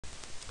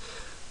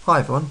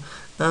Hi everyone,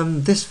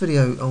 this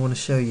video I want to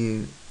show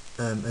you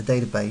a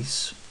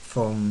database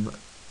from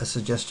a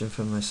suggestion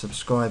from a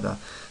subscriber.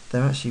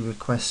 They're actually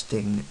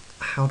requesting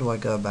how do I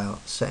go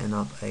about setting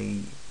up a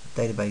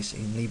database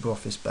in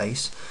LibreOffice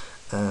base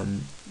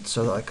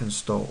so that I can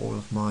store all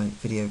of my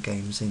video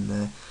games in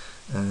there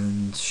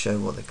and show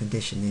what the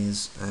condition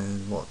is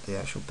and what the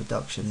actual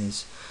production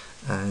is,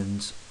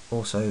 and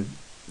also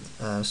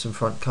some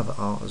front cover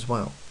art as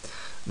well.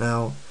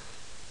 Now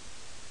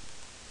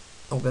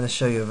I'm going to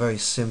show you a very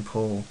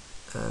simple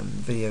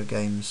video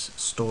games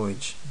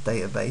storage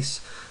database,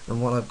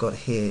 and what I've got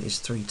here is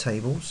three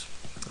tables.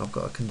 I've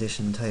got a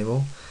condition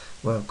table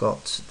where I've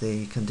got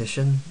the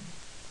condition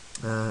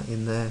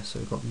in there, so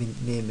we've got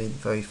mint, near mint,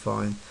 very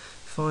fine,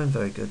 fine,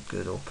 very good,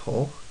 good or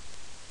poor.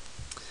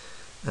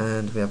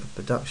 And we have a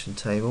production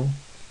table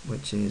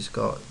which has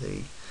got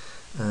the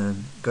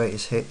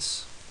greatest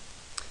hits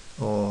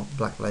or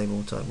black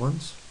label type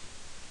ones,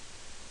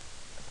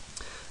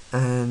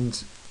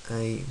 and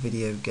a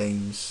video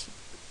games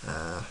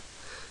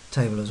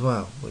table as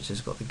well, which has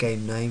got the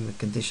game name, the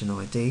condition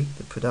ID,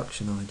 the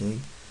production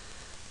ID,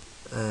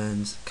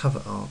 and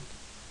cover art.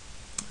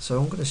 So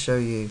I'm going to show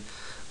you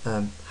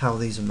how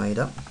these are made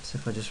up. So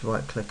if I just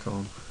right click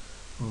on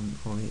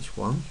each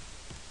one.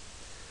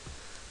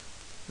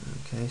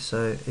 Okay,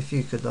 so if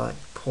you could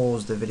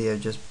pause the video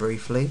just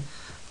briefly,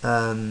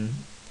 you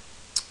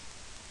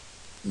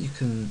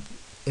can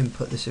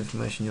input this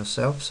information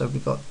yourself. So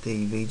we've got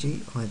the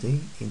VG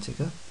ID,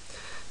 integer,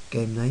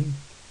 game name,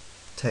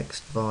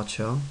 text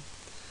varchar,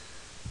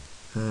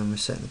 we're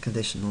setting the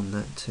condition on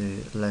that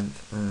to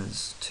length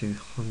as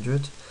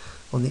 200.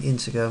 On the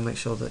integer, make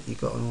sure that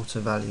you've got an auto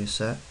value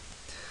set.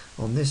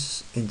 On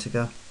this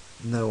integer,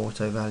 no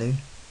auto value.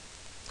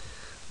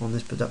 On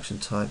this production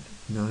type,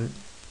 no.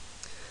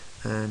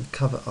 And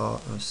cover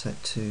art I've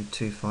set to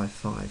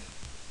 255.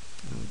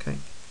 Okay,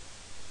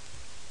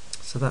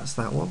 so that's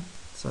that one.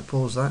 So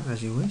pause that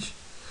as you wish.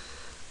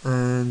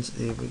 And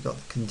here we've got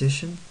the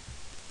condition.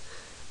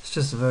 It's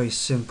just a very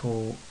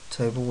simple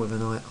table with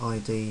an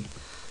ID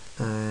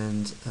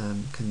and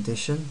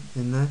condition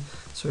in there.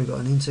 So we've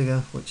got an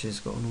integer which has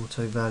got an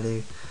auto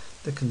value.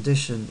 The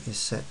condition is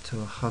set to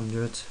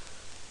 100,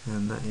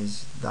 and that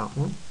is that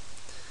one.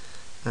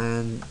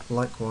 And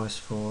likewise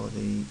for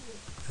the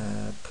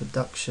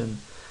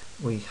production,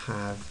 we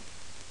have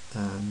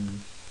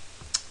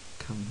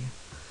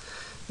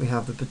we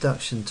have the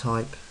production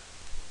type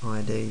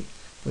ID,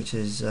 which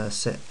is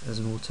set as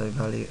an auto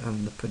value,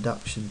 and the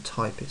production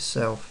type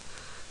itself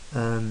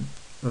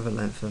with a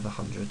length of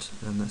 100,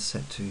 and that's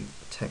set to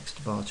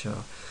text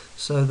varchar.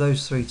 So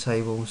those three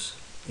tables,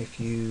 if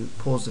you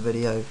pause the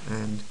video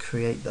and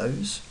create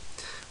those,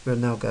 we'll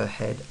now go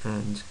ahead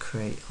and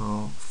create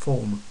our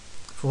form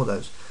for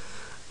those.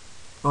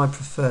 I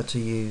prefer to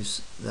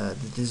use the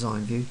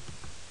design view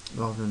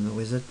rather than the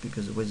wizard,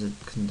 because the wizard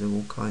can do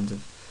all kinds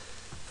of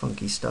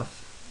funky stuff.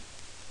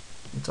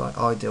 It's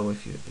ideal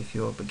if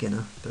you're a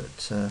beginner,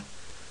 but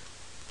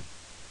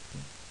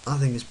I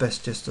think it's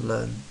best just to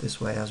learn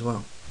this way as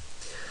well.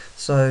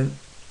 So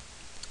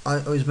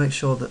I always make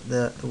sure that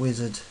the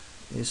wizard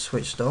is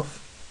switched off.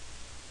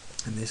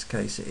 In this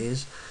case it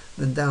is.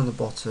 Then down the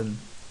bottom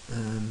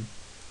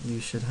you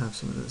should have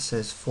something that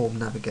says Form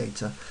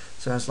Navigator.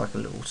 So that's like a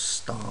little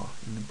star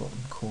in the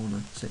bottom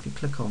corner. So if you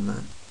click on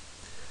that,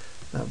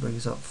 that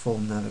brings up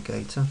Form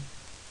Navigator.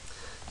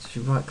 So if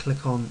you right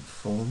click on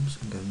Forms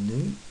and go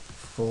New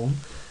Form,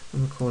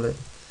 and we'll call it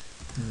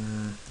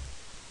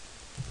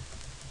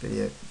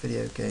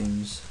video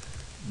games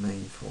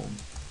main form.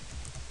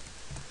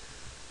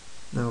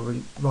 Now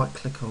we right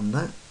click on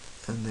that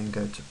and then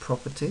go to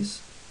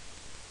properties.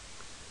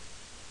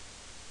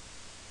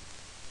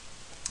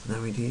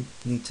 Now we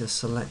need to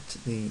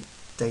select the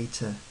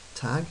data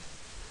tag,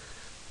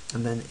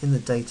 and then in the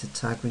data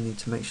tag we need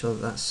to make sure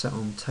that that's set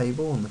on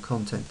table on the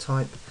content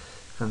type,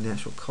 and the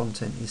actual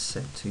content is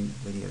set to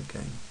video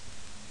game.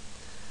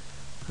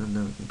 And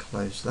then we can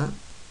close that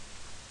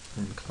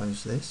and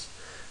close this.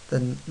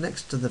 Then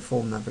next to the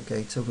form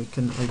navigator we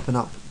can open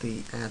up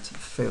the add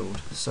field.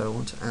 So I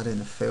want to add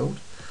in a field.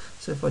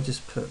 So if I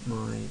just put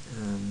my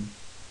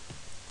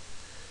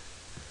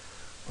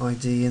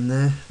ID in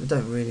there, we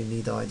don't really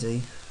need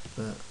ID,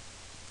 but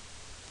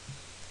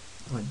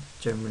I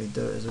generally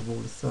do it as a rule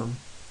of thumb.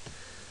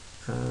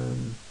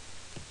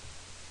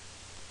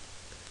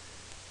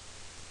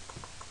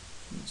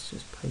 Let's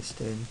just paste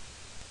in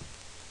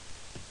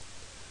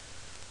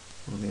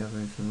all the other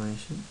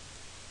information.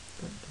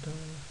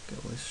 Get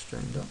all this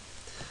straightened up.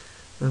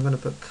 And I'm going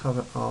to put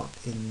cover art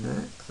in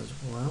there as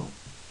well.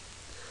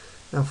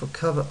 Now for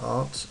cover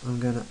art, I'm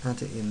going to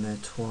add it in there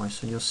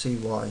twice, and you'll see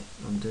why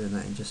I'm doing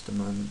that in just a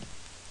moment.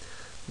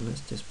 And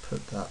let's just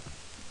put that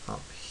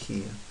up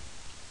here.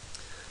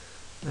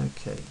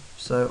 Okay,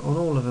 so on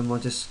all of them I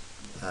just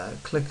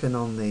clicking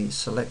on the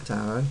select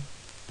arrow,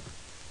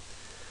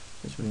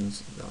 which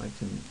means that I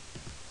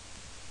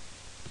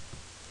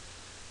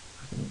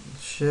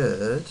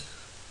should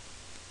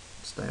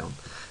stay on.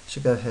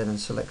 Should go ahead and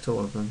select all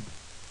of them.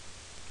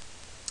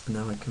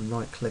 Now I can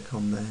right click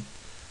on there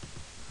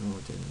Oh,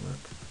 it didn't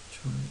work.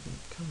 Try again.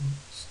 Come on,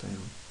 stay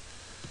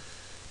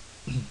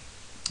on.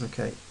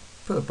 Okay,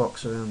 put a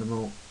box around them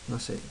all.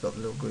 That's it. You've got the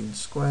little green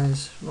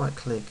squares. Right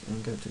click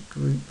and go to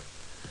Group,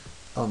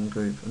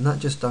 Ungroup, and that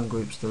just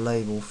ungroups the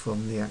label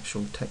from the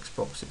actual text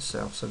box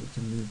itself, so we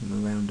can move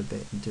them around a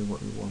bit and do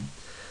what we want.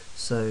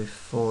 So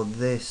for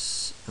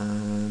this,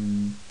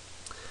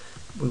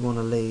 we want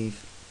to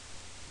leave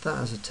that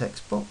as a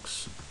text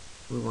box.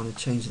 We want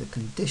to change the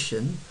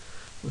condition,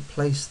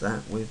 replace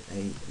that with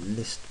a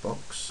list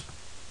box.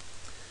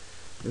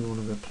 We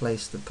want to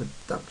replace the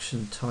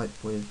production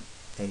type with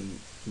a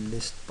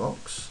list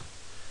box,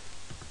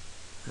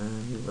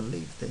 and we will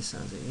leave this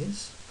as it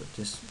is, but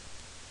just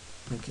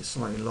make it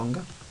slightly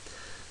longer.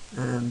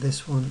 And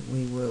this one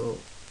we will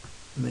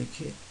make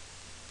it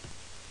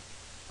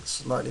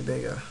slightly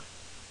bigger.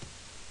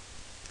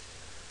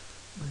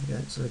 There you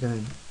go. So we're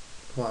going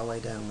quite a way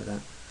down with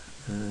that.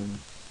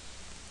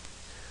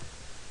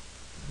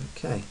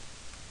 Okay,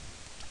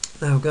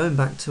 now going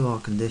back to our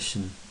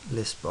condition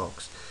list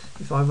box,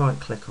 if I right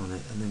click on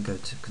it and then go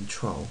to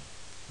Control,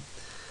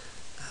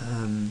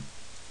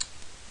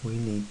 we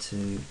need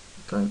to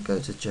go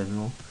to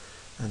General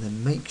and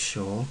then make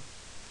sure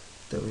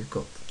that we've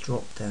got the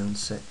drop down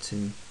set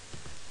to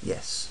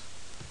Yes.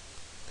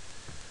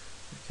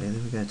 Okay,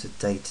 then we go to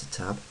Data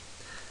tab.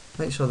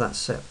 Make sure that's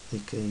set,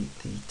 the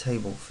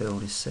table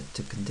field is set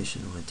to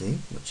condition ID,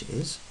 which it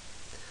is.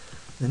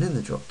 Then in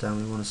the drop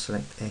down we want to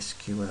select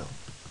SQL.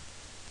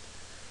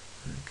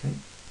 Okay,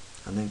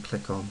 and then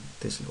click on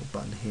this little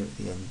button here at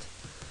the end.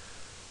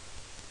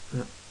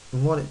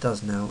 And what it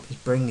does now is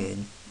bring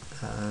in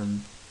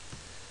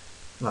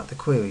like the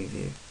query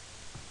view.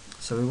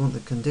 So we want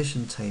the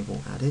condition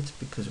table added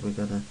because we're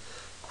going to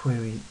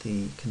query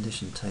the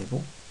condition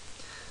table,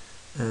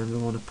 and we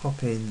want to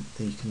pop in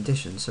the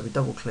conditions. So we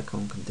double click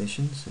on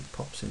conditions, it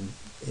pops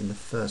in the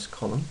first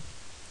column,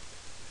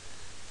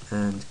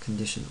 and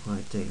condition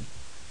ID.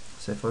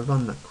 So if I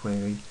run that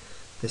query,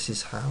 this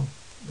is how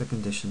the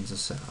conditions are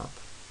set up,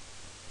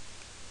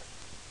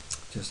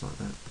 just like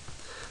that.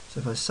 So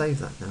if I save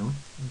that now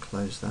and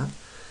close that,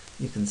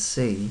 you can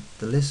see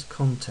the list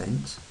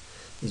content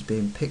is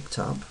being picked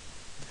up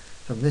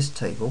from this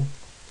table,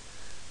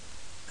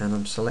 and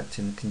I'm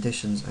selecting the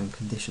conditions and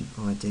condition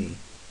ID,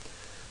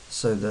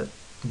 so that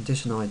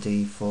condition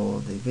ID for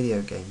the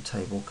video game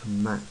table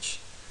can match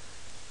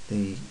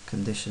the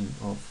condition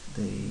of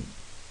the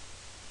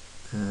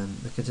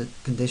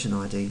condition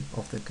ID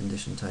of the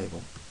condition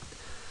table,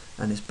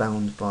 and it's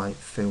bound by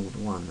field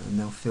 1, and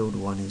now field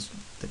 1 is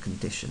the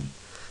condition.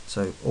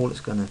 So all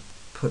it's going to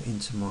put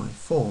into my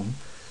form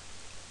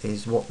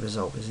is what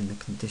result is in the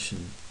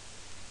condition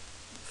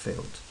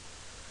field.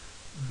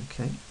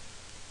 Okay,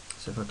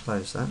 so if I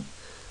close that,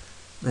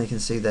 now you can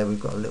see there we've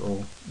got a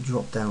little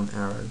drop down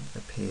arrow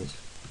appeared,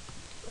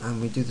 and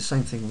we do the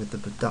same thing with the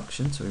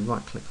production. So we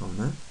right click on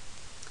that,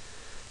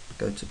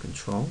 go to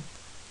Control,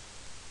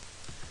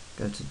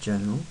 go to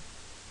General,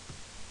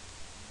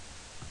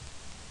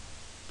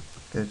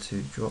 go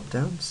to drop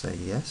down, say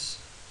yes,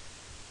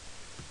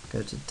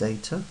 go to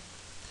Data,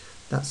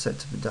 that's set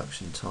to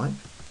production type,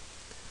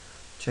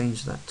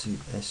 change that to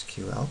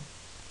SQL,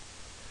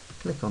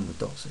 click on the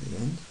dots at the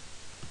end.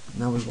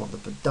 Now we want the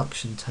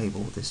production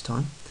table this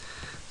time,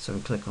 so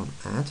we click on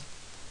Add,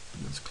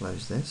 let's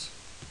close this,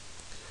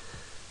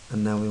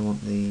 and now we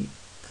want the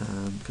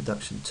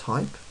production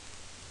type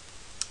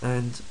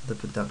and the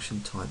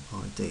production type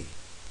ID,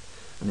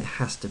 and it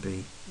has to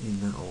be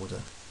in that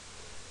order.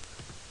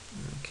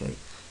 Okay,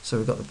 so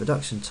we've got the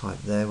production type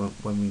there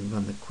when we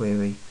run the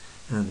query,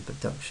 and the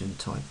production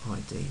type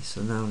ID.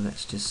 So now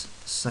let's just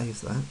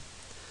save that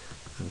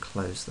and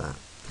close that.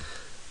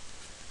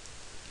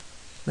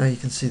 Now you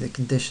can see the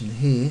condition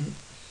here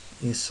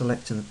is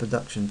selecting the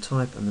production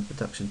type and the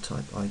production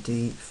type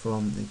ID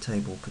from the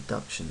table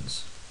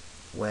productions,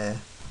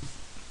 where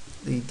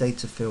the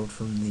data field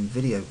from the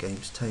video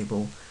games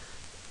table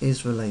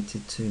is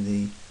related to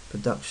the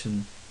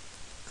production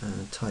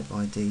type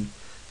ID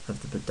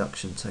of the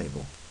production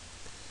table,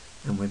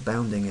 and we're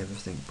bounding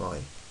everything by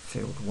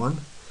field 1,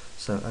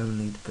 so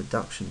only the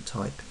production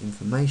type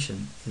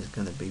information is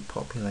going to be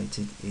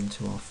populated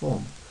into our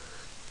form.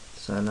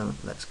 So now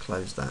let's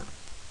close that.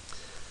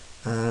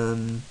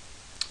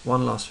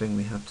 One last thing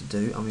we have to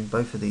do, I mean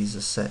both of these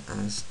are set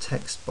as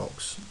text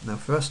box. Now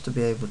for us to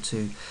be able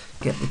to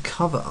get the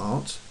cover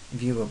art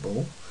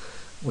viewable,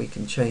 we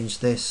can change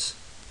this.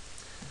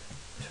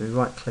 If we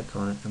right click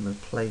on it and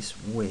replace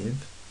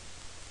with,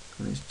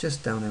 and it's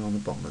just down there on the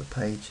bottom of the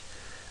page,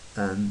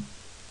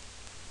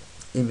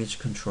 image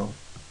control.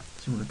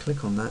 So you want to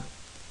click on that,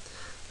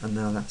 and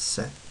now that's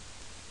set.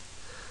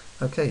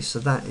 Okay, so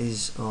that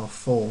is our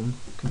form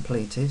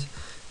completed.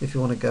 If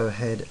you want to go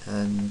ahead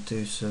and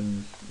do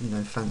some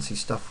fancy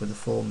stuff with the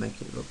form, make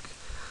it look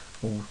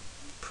all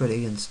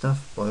pretty and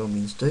stuff, by all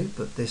means do,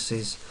 but this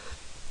is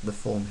the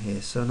form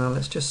here. So now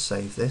let's just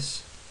save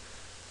this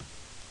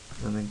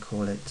and then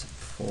call it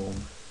form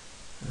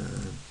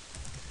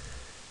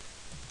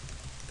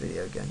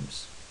video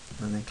games,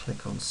 and then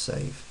click on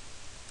save.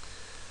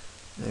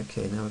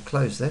 Okay, now we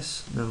close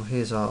this. Now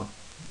here's our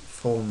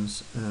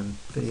forms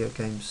video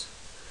games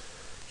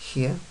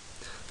here.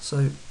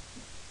 So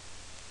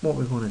what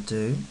we want to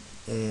do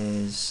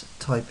is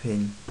type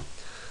in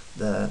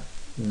the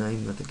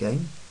name of the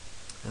game.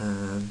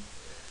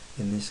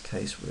 In this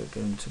case we're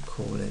going to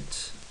call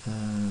it,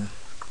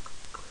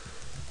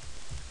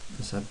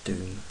 let's have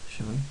Doom,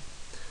 shall we?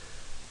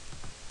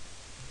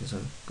 Because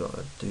I've got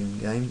a Doom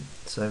game.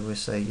 So we'll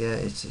say, yeah,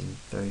 it's in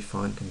very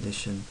fine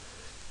condition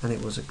and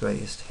it was a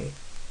greatest hit.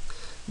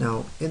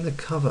 Now in the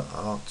cover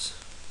art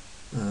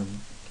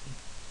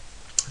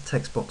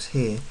text box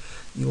here,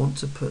 you want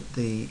to put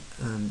the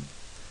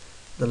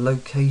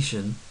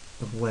location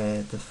of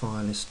where the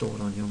file is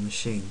stored on your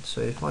machine. So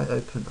if I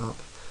open up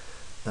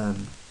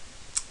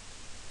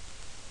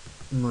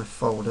my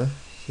folder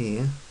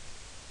here,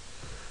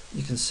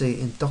 you can see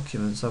in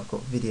documents I've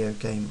got video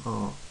game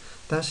art.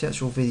 That's the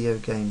actual video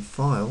game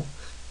file,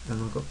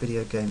 and I've got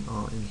video game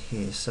art in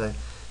here. So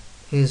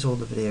here's all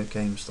the video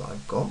games that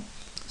I've got.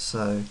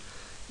 So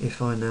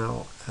if I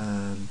now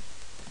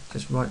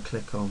just right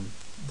click on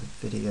the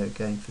video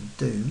game for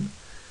Doom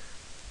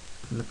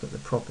and look at the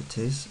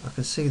properties, I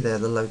can see there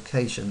the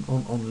location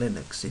on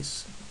Linux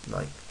is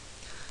like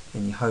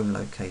in your home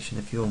location.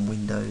 If you're on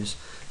Windows,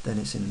 then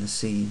it's in the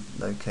C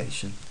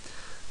location.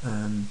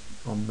 On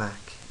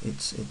Mac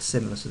it's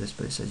similar to this,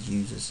 but it says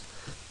users.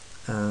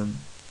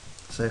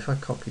 So if I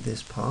copy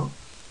this part,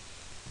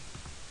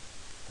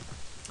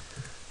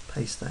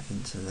 paste that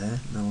into there,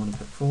 and I want to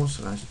put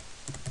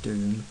 /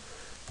 doom.jpg,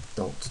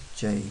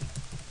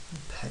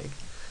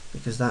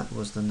 because that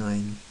was the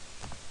name.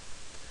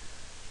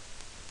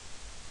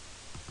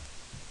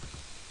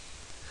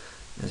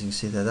 As you can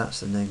see there, that's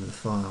the name of the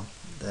file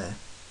there.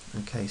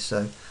 Okay,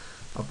 so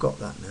I've got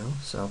that now,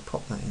 so I'll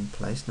pop that in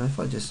place. Now if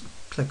I just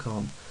click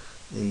on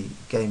the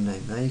game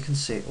name, now you can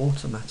see it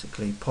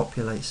automatically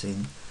populates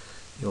in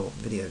your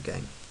video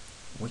game.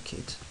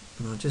 Wicked.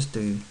 And I'll just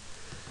do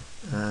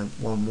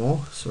one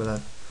more, so we'll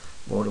have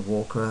World of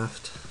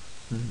Warcraft.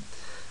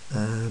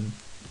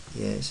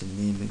 Yeah, it's in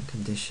near mint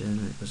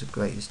condition, it was a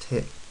greatest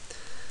hit.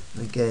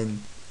 And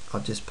again,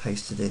 I've just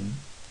pasted in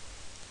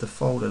the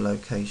folder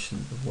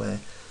location of where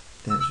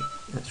the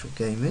actual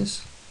game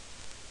is,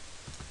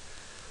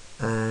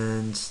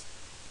 and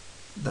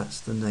that's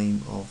the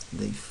name of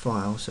the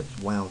file, so it's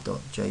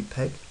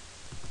wow.jpg.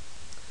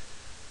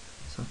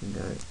 So I can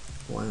go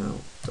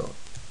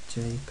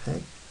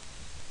wow.jpg,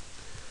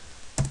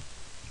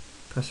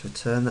 press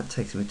return, that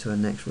takes me to the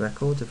next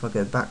record. If I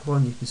go back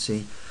one, you can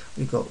see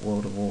we've got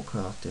World of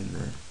Warcraft in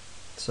there.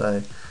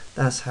 So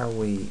that's how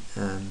we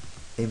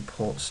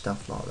import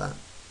stuff like that.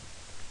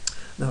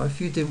 Now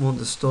if you didn't want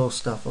to store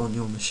stuff on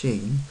your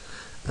machine,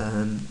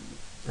 and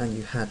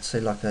you had, say,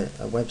 like a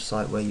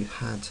website where you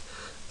had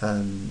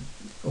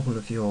all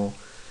of your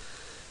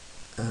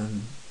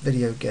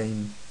video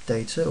game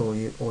data, or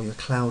your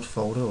cloud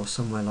folder or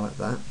somewhere like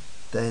that,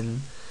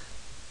 then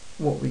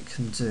what we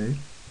can do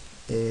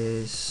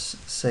is,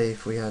 say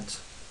if we had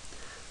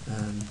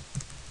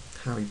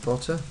Harry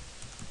Potter,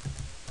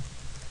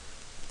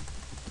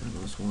 I don't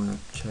know why I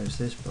chose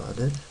this, but I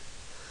did.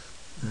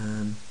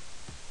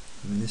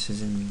 I mean, this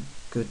is in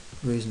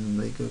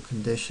reasonably good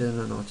condition,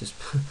 and I'll just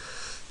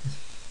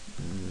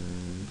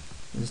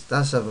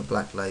that's have a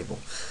black label.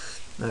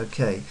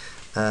 Okay,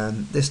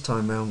 this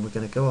time round we're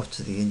going to go off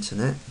to the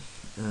internet.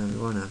 We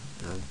want to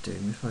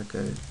Doom. If I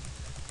go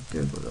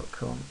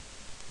google.com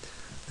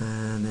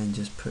and then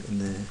just put in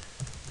there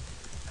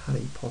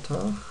Harry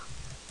Potter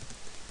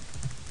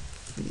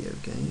video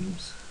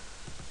games,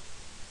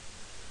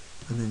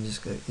 and then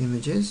just go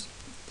images,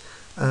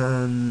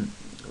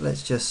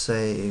 let's just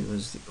say it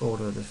was the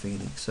Order of the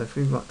Phoenix. So if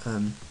we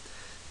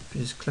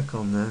just click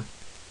on there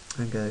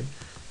and go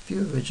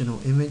view original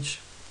image,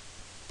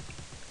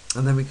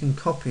 and then we can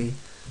copy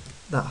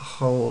that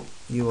whole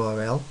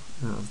URL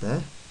out of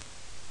there,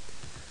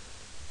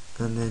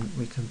 and then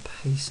we can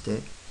paste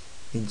it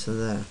into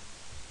there.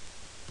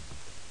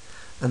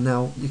 And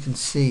now you can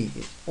see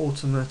it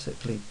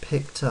automatically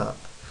picked up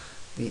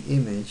the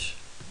image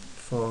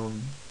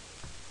from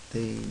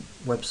the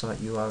website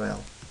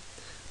URL.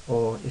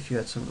 Or if you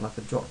had something like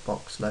a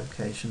Dropbox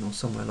location or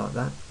somewhere like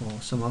that,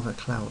 or some other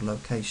cloud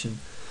location,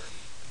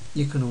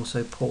 you can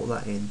also port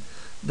that in.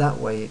 That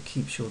way it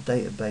keeps your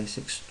database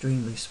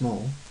extremely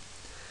small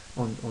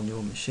on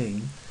your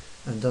machine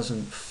and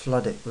doesn't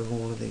flood it with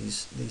all of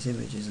these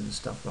images and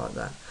stuff like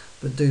that.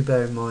 But do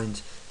bear in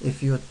mind,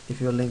 if you're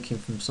linking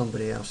from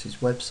somebody else's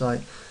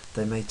website,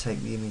 they may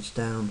take the image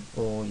down,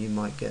 or you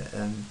might get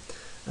a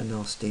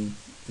nasty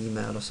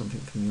email or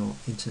something from your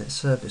internet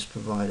service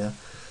provider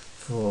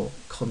for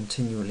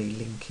continually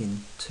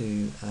linking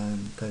to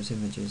those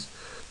images.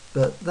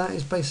 But that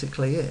is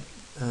basically it.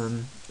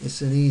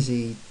 It's an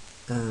easy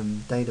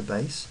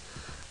database.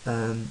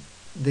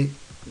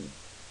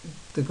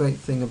 The great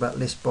thing about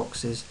list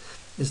boxes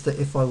is that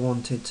if I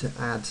wanted to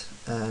add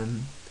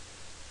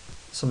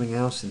something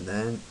else in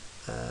there,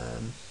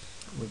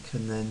 we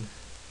can then,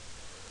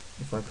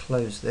 if I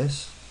close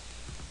this,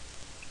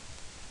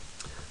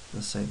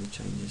 I'll save the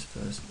changes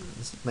first.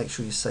 Make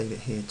sure you save it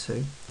here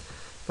too.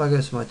 If I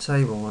go to my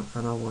table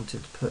and I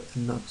wanted to put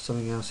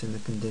something else in the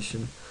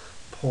condition,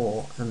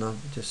 poor, and I'll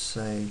just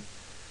say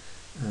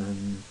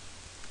in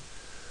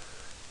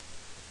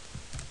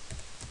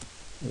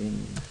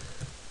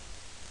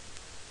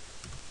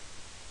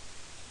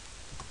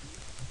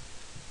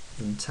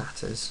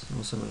tatters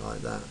or something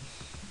like that.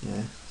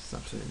 Yeah, it's an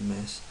absolute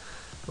mess.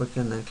 We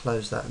can then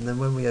close that, and then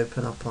when we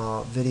open up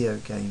our video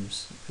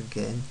games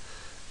again,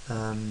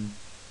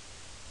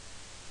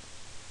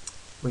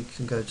 we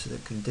can go to the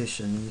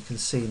condition, and you can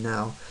see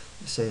now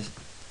it says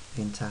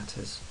in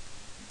tatters.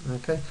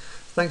 Okay,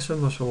 thanks very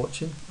much for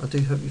watching. I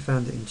do hope you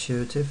found it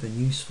intuitive and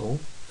useful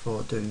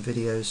for doing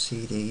videos,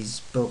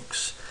 CDs,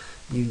 books,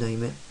 you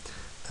name it.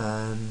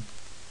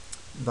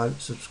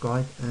 Vote,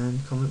 subscribe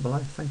and comment below.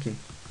 Thank you.